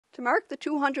To mark the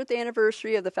 200th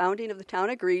anniversary of the founding of the town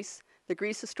of Greece, the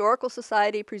Greece Historical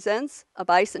Society presents a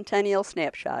Bicentennial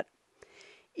Snapshot.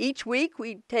 Each week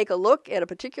we take a look at a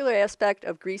particular aspect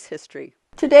of Greece history.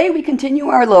 Today we continue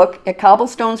our look at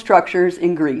cobblestone structures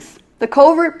in Greece. The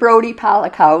Covert Brody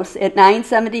Pollock House at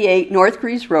 978 North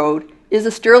Greece Road is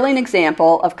a sterling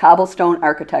example of cobblestone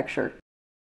architecture.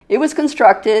 It was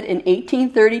constructed in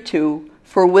 1832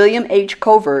 for William H.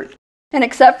 Covert, and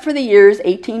except for the years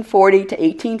 1840 to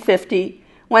 1850,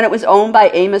 when it was owned by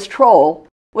Amos Troll,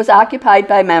 was occupied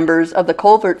by members of the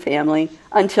Covert family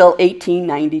until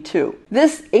 1892.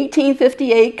 This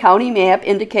 1858 county map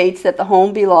indicates that the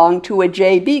home belonged to a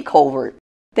J.B. Covert,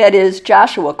 that is,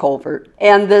 Joshua Covert,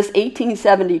 and this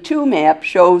 1872 map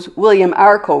shows William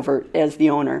R. Covert as the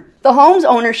owner. The home's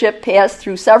ownership passed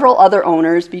through several other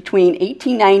owners between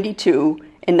 1892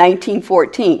 and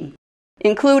 1914,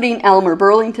 including Elmer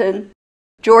Burlington,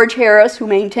 George Harris, who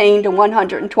maintained a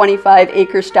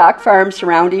 125-acre stock farm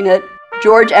surrounding it,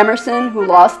 George Emerson, who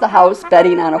lost the house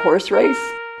betting on a horse race,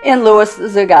 and Louis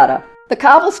Zagata. The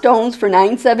cobblestones for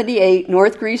 978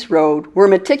 North Greece Road were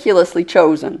meticulously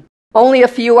chosen. Only a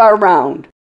few are round.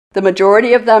 The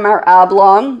majority of them are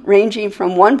oblong, ranging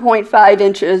from 1.5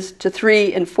 inches to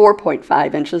 3 and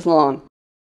 4.5 inches long.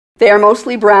 They are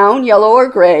mostly brown, yellow, or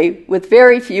gray, with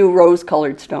very few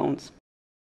rose-colored stones.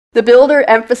 The builder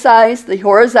emphasized the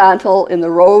horizontal in the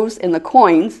rows and the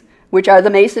coins, which are the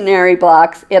masonry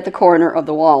blocks at the corner of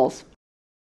the walls.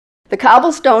 The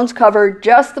cobblestones cover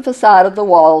just the facade of the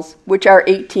walls, which are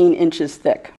 18 inches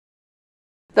thick.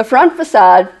 The front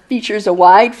facade features a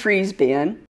wide frieze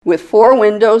band with 4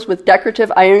 windows with decorative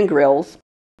iron grills,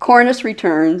 cornice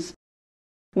returns,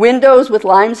 windows with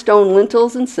limestone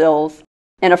lintels and sills,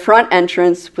 and a front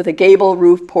entrance with a gable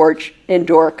roof porch and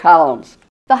Doric columns.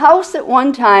 The house at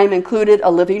one time included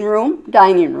a living room,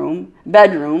 dining room,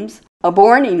 bedrooms, a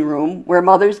boarding room where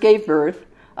mothers gave birth,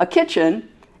 a kitchen,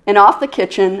 and off the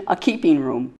kitchen, a keeping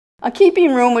room. A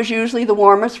keeping room was usually the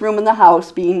warmest room in the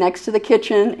house, being next to the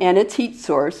kitchen and its heat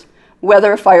source,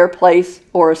 whether a fireplace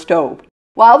or a stove.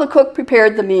 While the cook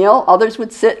prepared the meal, others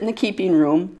would sit in the keeping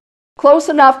room, close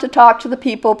enough to talk to the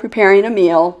people preparing a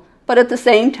meal, but at the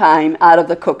same time out of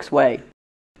the cook's way.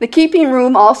 The keeping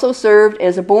room also served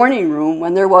as a boarding room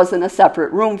when there wasn't a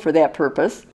separate room for that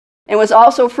purpose, and was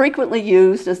also frequently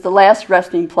used as the last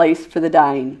resting place for the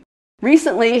dying.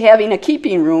 Recently, having a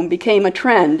keeping room became a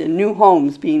trend in new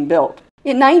homes being built.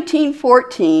 In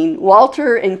 1914,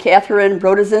 Walter and Catherine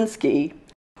Brodziński,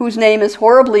 whose name is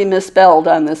horribly misspelled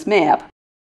on this map,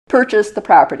 purchased the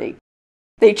property.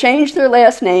 They changed their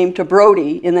last name to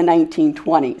Brody in the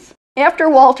 1920s. After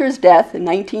Walter's death in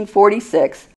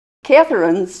 1946,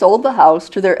 Catherine sold the house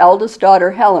to their eldest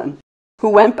daughter, Helen, who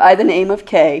went by the name of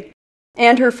Kay,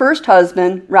 and her first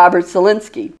husband, Robert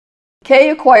Zielinski. Kay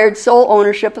acquired sole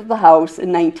ownership of the house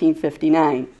in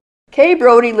 1959. Kay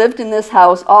Brody lived in this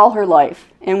house all her life,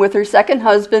 and with her second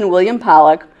husband, William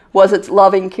Pollock, was its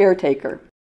loving caretaker.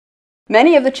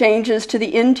 Many of the changes to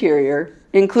the interior,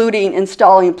 including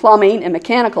installing plumbing and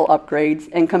mechanical upgrades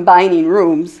and combining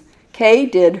rooms, Kay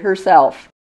did herself.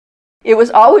 It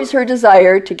was always her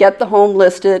desire to get the home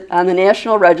listed on the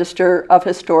National Register of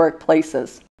Historic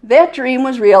Places. That dream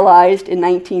was realized in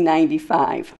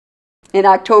 1995. In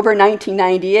October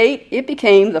 1998, it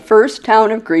became the first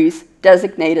town of Greece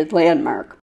designated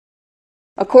landmark.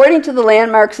 According to the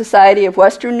Landmark Society of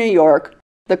Western New York,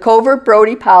 the Covert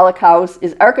Brody Pollock House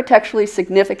is architecturally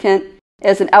significant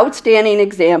as an outstanding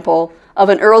example of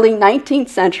an early 19th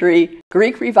century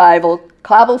Greek Revival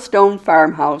cobblestone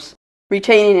farmhouse,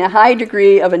 retaining a high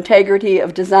degree of integrity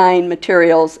of design,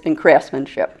 materials, and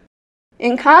craftsmanship.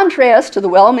 In contrast to the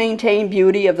well-maintained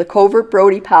beauty of the Covert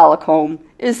Brody Pollock home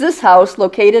is this house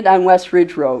located on West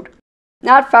Ridge Road,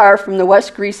 not far from the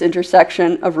West Greece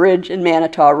intersection of Ridge and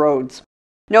Manitou Roads.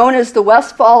 Known as the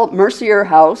Westfall Mercier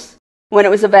House, when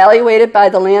it was evaluated by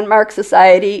the Landmark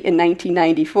Society in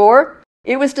 1994,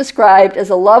 it was described as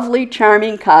a lovely,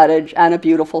 charming cottage on a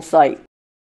beautiful site.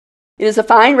 It is a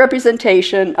fine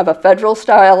representation of a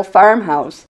federal-style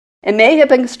farmhouse and may have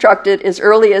been constructed as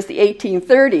early as the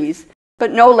 1830s, but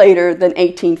no later than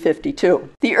 1852.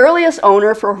 The earliest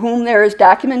owner for whom there is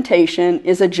documentation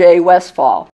is a J.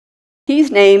 Westfall.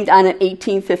 He's named on an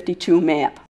 1852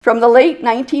 map. From the late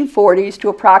 1940s to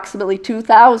approximately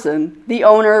 2000, the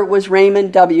owner was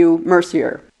Raymond W.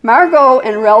 Mercier. Margot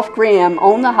and Ralph Graham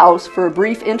owned the house for a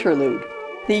brief interlude,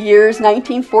 the years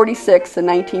 1946 and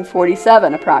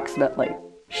 1947 approximately.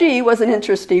 She was an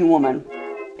interesting woman.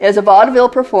 As a vaudeville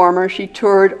performer, she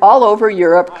toured all over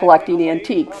Europe collecting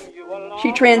antiques.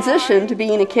 She transitioned to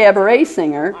being a cabaret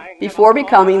singer before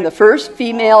becoming the first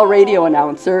female radio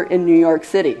announcer in New York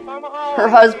City. Her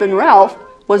husband, Ralph,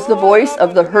 was the voice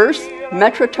of the Hearst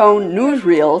Metrotone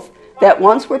newsreels that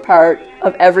once were part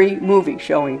of every movie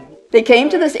showing. They came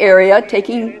to this area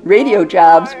taking radio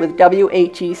jobs with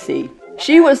WHEC.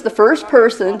 She was the first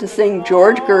person to sing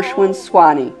George Gershwin's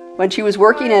Swanee. When she was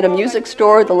working at a music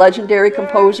store, the legendary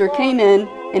composer came in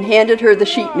and handed her the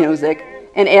sheet music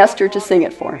and asked her to sing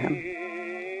it for him.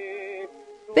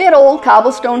 That old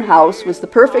cobblestone house was the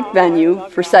perfect venue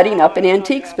for setting up an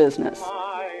antiques business.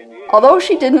 Although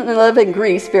she didn't live in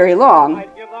Greece very long,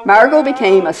 Margot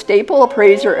became a staple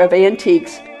appraiser of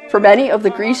antiques for many of the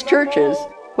Greece churches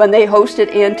when they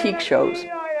hosted antique shows,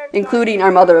 including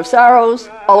Our Mother of Sorrows,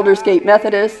 Aldersgate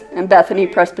Methodist, and Bethany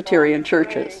Presbyterian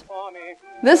churches.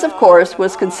 This, of course,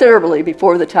 was considerably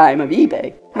before the time of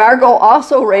eBay. Margot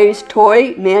also raised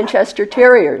toy Manchester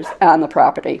Terriers on the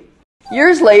property.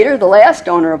 Years later, the last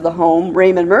owner of the home,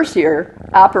 Raymond Mercier,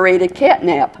 operated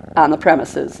catnap on the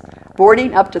premises,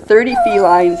 boarding up to 30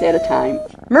 felines at a time.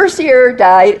 Mercier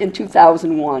died in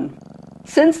 2001.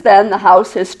 Since then, the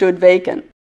house has stood vacant.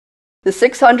 The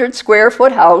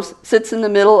 600-square-foot house sits in the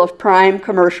middle of prime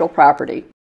commercial property.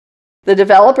 The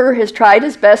developer has tried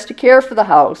his best to care for the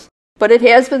house, but it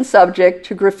has been subject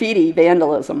to graffiti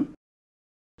vandalism.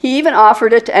 He even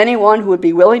offered it to anyone who would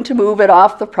be willing to move it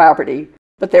off the property,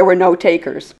 but there were no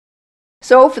takers.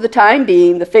 So, for the time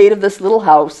being, the fate of this little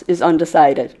house is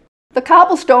undecided. The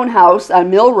Cobblestone house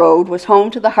on Mill Road was home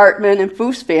to the Hartman and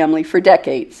Foose family for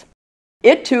decades.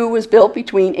 It, too, was built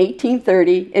between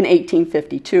 1830 and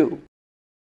 1852.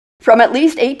 From at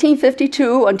least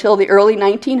 1852 until the early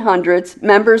 1900s,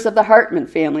 members of the Hartman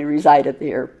family resided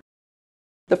there.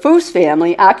 The Foose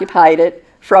family occupied it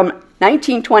from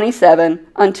 1927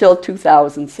 until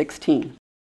 2016.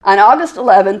 On August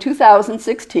 11,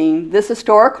 2016, this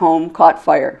historic home caught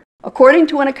fire. According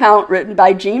to an account written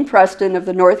by Gene Preston of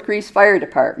the North Greece Fire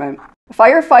Department,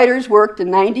 firefighters worked in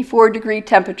 94-degree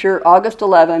temperature August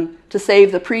 11 to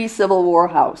save the pre-Civil War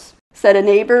house. Said a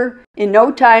neighbor, "In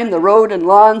no time the road and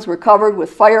lawns were covered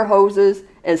with fire hoses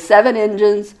as 7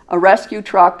 engines, a rescue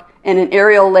truck, and an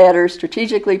aerial ladder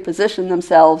strategically positioned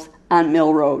themselves on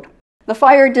Mill Road." The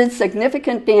fire did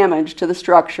significant damage to the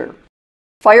structure.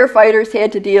 Firefighters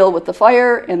had to deal with the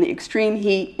fire and the extreme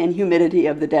heat and humidity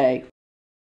of the day.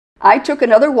 I took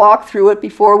another walk through it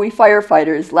before we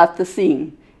firefighters left the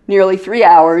scene, nearly 3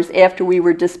 hours after we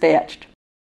were dispatched.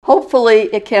 Hopefully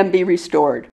it can be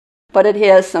restored, but it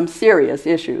has some serious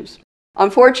issues.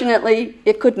 Unfortunately,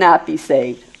 it could not be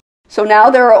saved. So now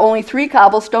there are only 3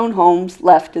 cobblestone homes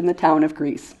left in the town of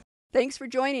Greece. Thanks for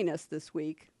joining us this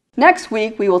week. Next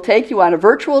week, we will take you on a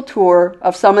virtual tour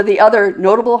of some of the other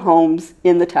notable homes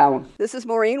in the town. This is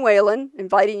Maureen Whalen,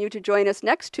 inviting you to join us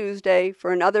next Tuesday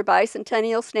for another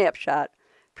Bicentennial Snapshot,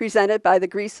 presented by the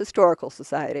Greece Historical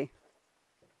Society.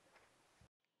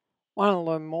 Want to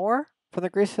learn more from the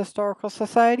Greece Historical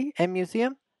Society and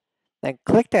Museum? Then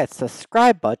click that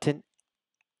subscribe button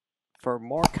for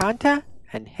more content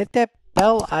and hit that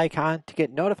bell icon to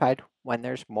get notified when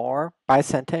there's more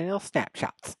Bicentennial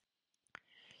Snapshots.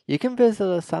 You can visit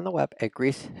us on the web at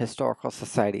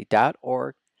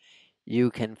GreeceHistoricalSociety.org. You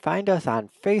can find us on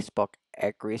Facebook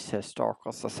at Greece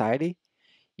Historical Society.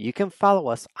 You can follow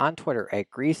us on Twitter at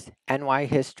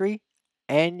GreeceNYHistory.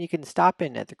 And you can stop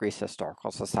in at the Greece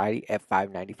Historical Society at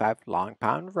 595 Long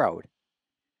Pond Road.